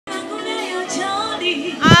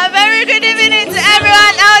Very good evening to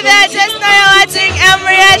everyone out there. Just now you're watching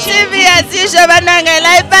Emuria TV as usual.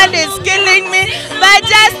 Live band is killing me. But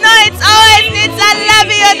just know it's always needs a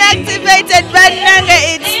lovey unactivated Bananga.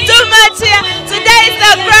 It's too much here. Today is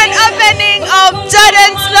the grand opening of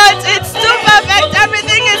Jordan's Lot. It's too perfect.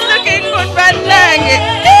 Everything is looking good, Bananga.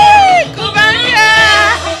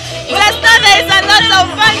 Just know there is a lot of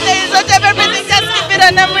fun. There is everything. Just keep it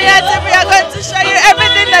on Emuria TV. We are going to show you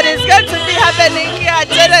everything that is going to be happening here at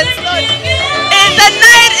Jordan's Lot. The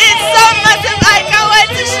night is so massive. I can't wait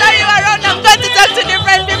to show you around. I'm going to talk to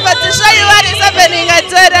different people to show you what is happening at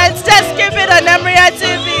Jordan's. Just keep it on Emuria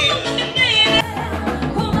TV.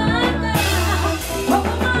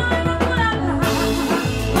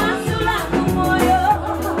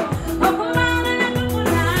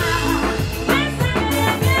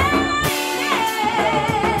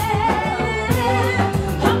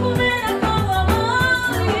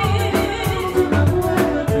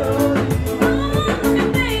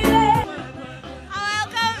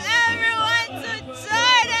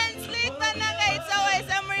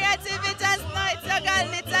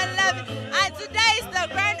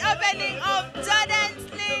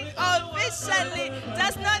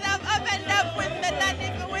 Just know they've opened up with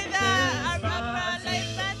Melanie, with our live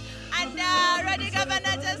band, and Rody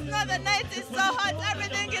Governor. Just know the night is so hot,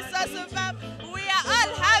 everything is so superb. We are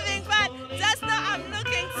all having fun. Just know I'm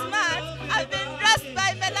looking smart. I've been dressed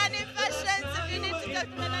by Melanie Fashions. If you need to talk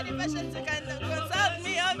to Melanie Fashions, you can consult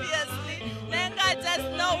me, obviously. Nenga, just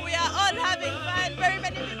know we are all having fun. Very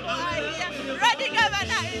many people are here. Rody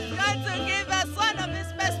Governor is going to give us one of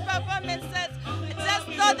his best performances. Just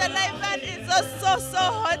know the live band is so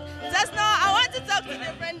hot. Just know I want to talk to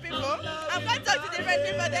different people. I'm going to talk to different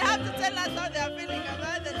people. They have to tell us how they are feeling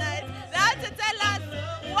about the night. They have to tell us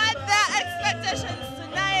what their expectations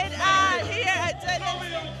tonight are here at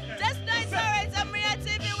Jordan's. Just know it's always Emuria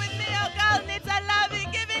TV with me, your girl Nita Lavi,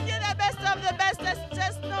 giving you the best of the best.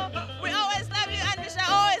 Just know we always love you and we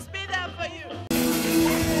shall always be there for you.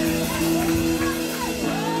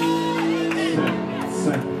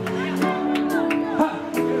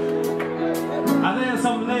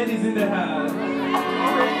 Some ladies in the house.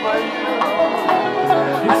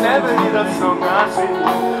 I never need a song I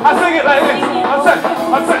sing it like this.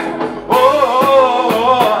 I say, oh,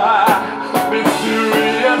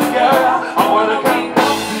 mysterious girl, I wanna come to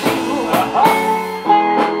you.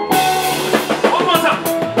 One more time.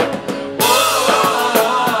 Oh,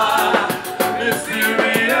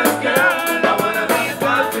 mysterious girl, I wanna be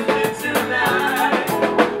back with you tonight.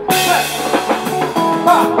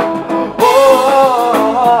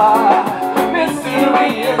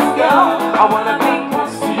 I wanna be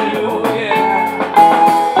close to you,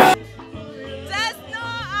 yeah. Just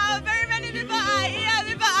know very many people are here.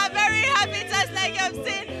 People are very happy, just like you've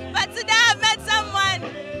seen. But today I've met someone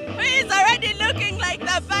who is already looking like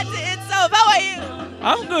the party itself. How are you?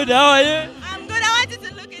 I'm good, how are you? I'm good. I want you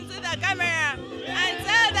to look into the camera and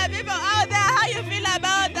tell the people out there how you feel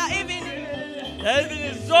about the evening. The evening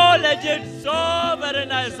is so legit, so very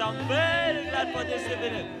nice. I'm very glad for this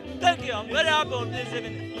evening. Thank you, I'm very happy with this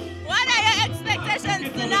evening. What are your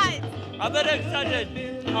expectations tonight? I'm very excited.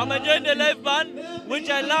 I'm enjoying the live band, which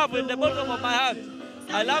I love with the bottom of my heart.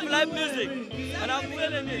 I love live music, and I'm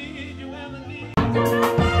feeling it.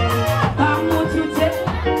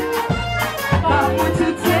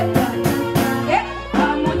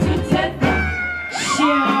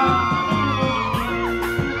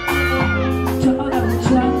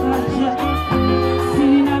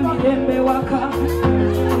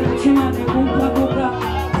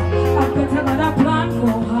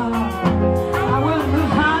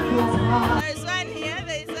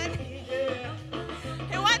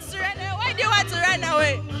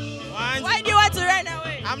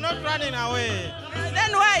 I'm not running away.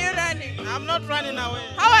 Then why are you running? I'm not running away.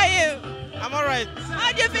 How are you? I'm alright.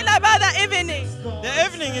 How do you feel about the evening? The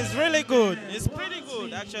evening is really good. It's pretty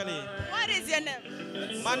good, actually. What is your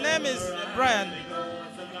name? My name is Brian.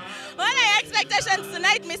 What are your expectations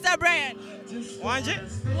tonight, Mr. Brian? Wanji?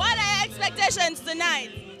 What are your expectations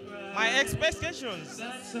tonight? My expectations?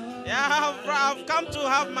 Yeah, I've come to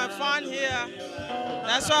have my fun here.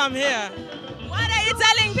 That's why I'm here. What are you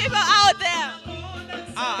telling people out there?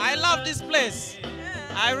 I love this place.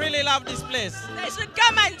 I really love this place. They should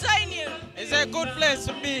come and join you. It's a good place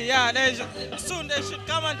to be. Yeah, soon they should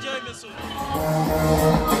come and join me soon.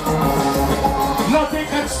 Nothing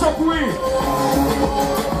can stop we.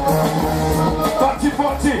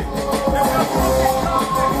 Party.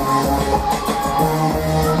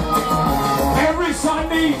 Every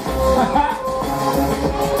Sunday.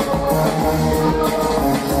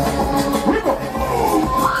 We go.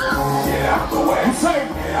 Get out the way.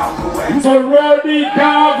 So Rody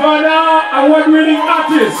Governor, award-winning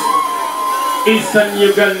artist, Eastern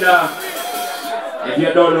Uganda. If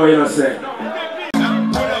you don't know, you'll say. Pull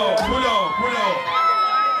up.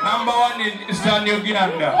 Number one in Eastern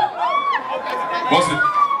Uganda. What's it?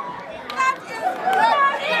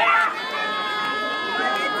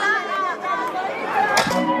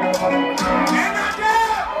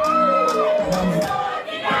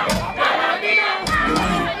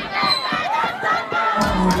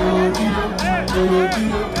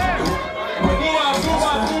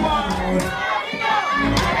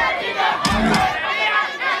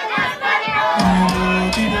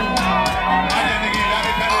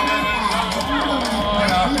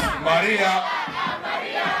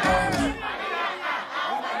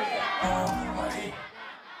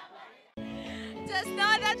 Just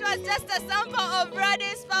know that was just a sample of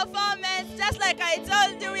Rody's performance. Just like I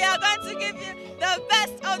told you, we are going to give you the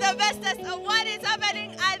best of the bestest of what is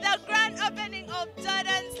happening at the grand opening of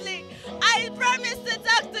Jordan's League. I promised to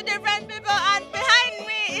talk to different people, and behind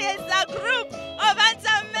me is a group of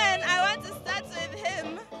handsome men. I want to start with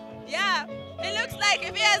him. Yeah, it looks like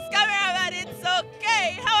if he has camera, but it's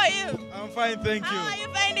okay. How are you? I'm fine, thank you. How are you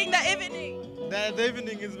finding the evening? The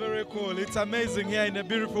evening is very cool. It's amazing here in a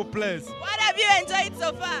beautiful place. What have you enjoyed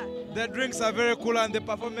so far? The drinks are very cool and the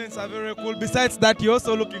performance are very cool. Besides that, you're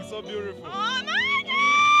also looking so beautiful. Oh my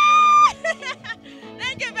God!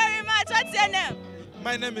 Thank you very much. What's your name?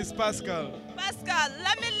 My name is Pascal. Pascal,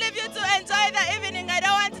 let me leave you to enjoy the evening. I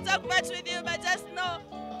don't want to talk much with you, but just know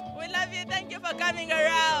we love you. Thank you for coming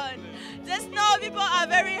around. Just know people are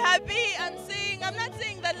very happy. I'm not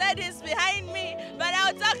seeing the ladies behind me, but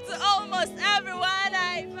I'll talk to almost everyone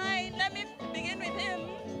I find. Let me begin with him.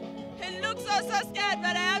 He looks so scared,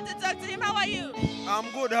 but I have to talk to him. How are you? I'm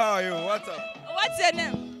good, how are you? What's up? What's your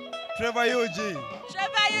name? Trevor UG.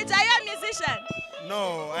 Trevor UG. Are you a musician?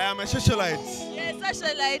 No, I am a socialite. You're a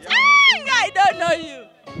socialite. I don't know you.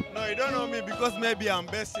 No, you don't know me because maybe I'm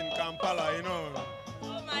based in Kampala, you know.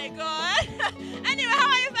 Oh my God. Anyway, how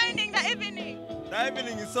are you finding the evening? The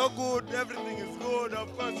evening is so good, everything is good.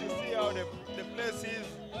 Of course, you see how the place is.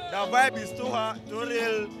 The vibe is too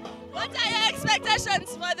real. What are your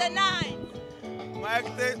expectations for the night?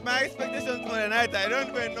 My expectations for the night, I don't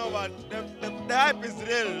even know, but the hype is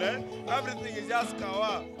real. Eh? Everything is just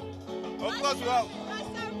kawa. Of course, we have.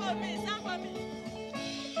 Stand for me, stand for me.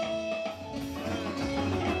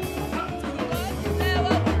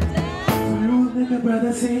 You make a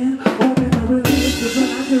brother sin, open a release, the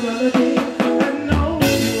naturality. I know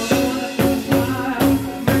you are one of the wild.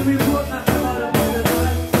 Make me put my heart up in the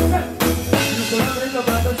night. You gonna make a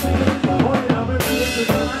brother sin, open a release, the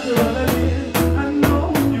naturality. I know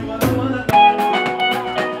you are the one of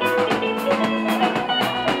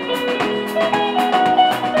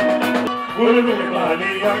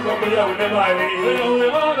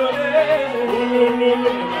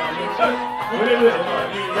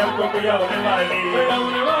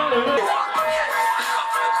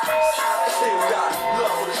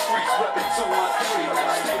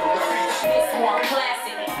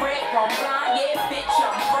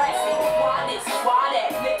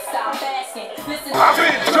I've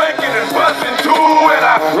been drinking and busting too, and I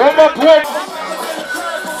warm up with.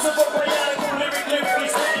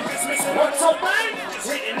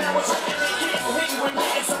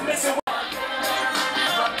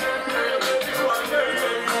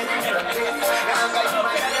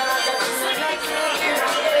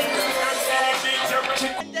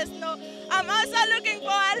 Just know I'm also looking for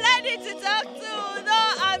a lady to talk to,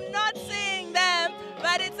 though I'm not seeing them.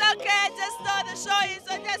 But it's okay, just know the show is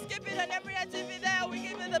on. Just keep it on Emuria TV there. We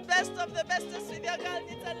give you the best of the bestest with your girl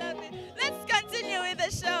Nita Lamy. Let's continue with the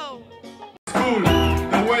show. Cool.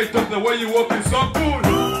 The way you talk, the way you walk is so cool.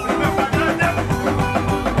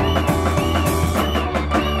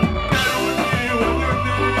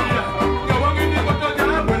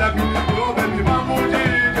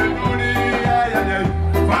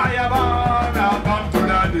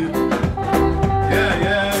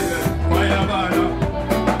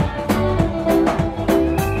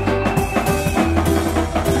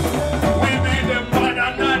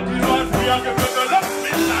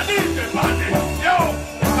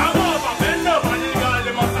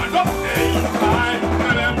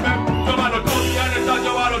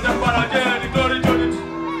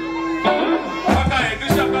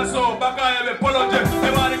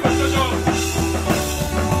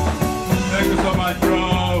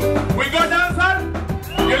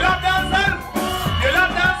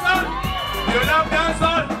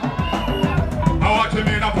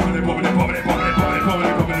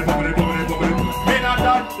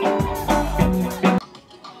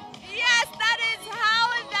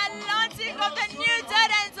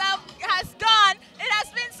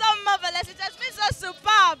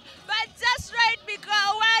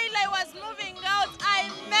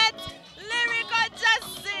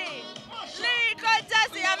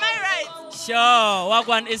 Sure,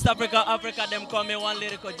 Wagwan East Africa, Africa, them call me one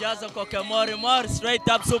lyrical jazz, more, straight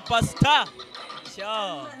up superstar.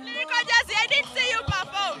 Sure. Lyrical Jazzy, I didn't see you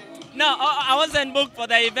perform. No, I wasn't booked for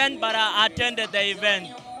the event, but I attended the event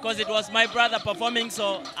because it was my brother performing,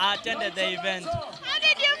 so I attended the event. How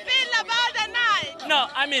did you feel about the night? No,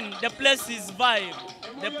 I mean, the place is vibe.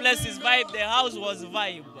 The place is vibe, the house was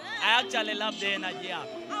vibe. I actually love the energy. I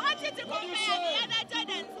want you to compare the other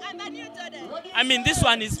Jordans and the new Jordan. I mean, this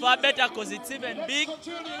one is far better because it's even big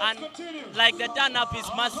and like the turn up is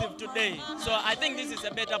massive today. So I think this is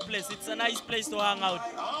a better place. It's a nice place to hang out.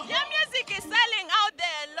 Your music is selling out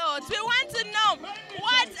there a lot. We want to know,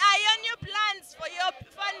 what are your new plans for your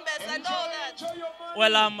fan base and all that?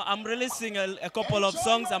 Well, I'm releasing a couple of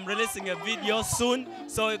songs. I'm releasing a video soon.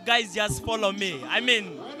 So guys, just follow me. I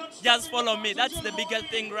mean, just follow me. That's the biggest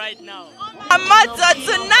thing right now. Our motto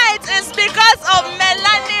tonight is because of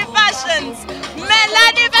Melanie Fashions.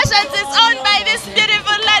 Melanie Fashions is owned by this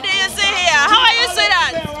beautiful lady you see here. How are you,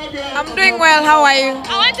 sweetheart? I'm doing well. How are you?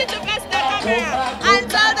 I want you to face the camera and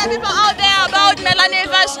tell the people out there about Melanie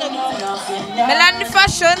Fashions. Melanie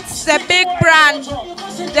Fashions is a big brand.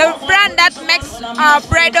 The brand that makes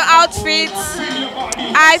bridal outfits.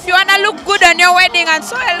 If you want to look good on your wedding and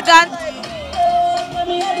so elegant,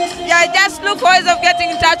 yeah, just look for ways of getting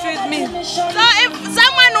in touch with me. So if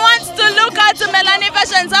someone wants to look out to Melanie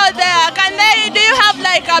Fashions out there, do you have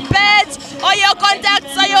like a page or your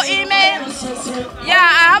contacts or your email? Yeah,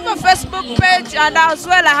 I have a Facebook page and as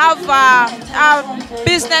well I have a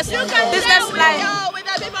business line. With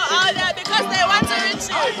the people out there because they want to reach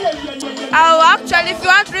you. Actually, if you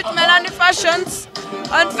want to reach Melanie Fashions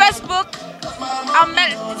on Facebook,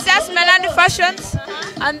 it's just Melanie Fashions,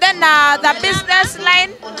 and then the business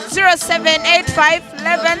line 0785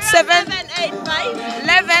 11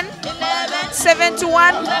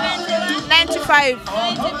 71 95.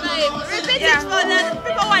 Repeat it for the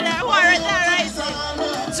people who are there rising.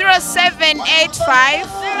 0785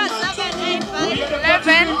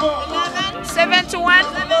 11 71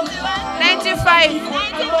 95.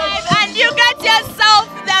 And you get yourself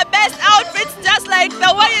the best outfits just like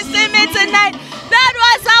the way you see me tonight. That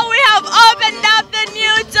was how we have opened up the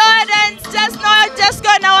new Jordans. Just go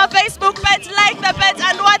on our Facebook page, like the page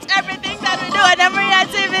and watch everything that we do on Emuria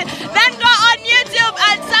TV. Then go on YouTube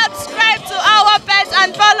and subscribe to our page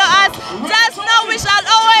and follow us. Just know we shall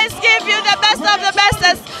always give you the best of the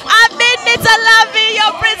bestest. I've been Nita Lavi,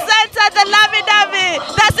 your presenter, the Lavi Davi,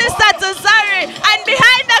 the sister to Zari. And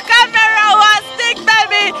behind the camera was Big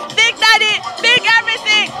Baby, Big Daddy, Big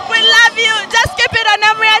Everything. We love you. Just keep it on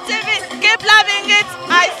Emuria TV. Keep loving it.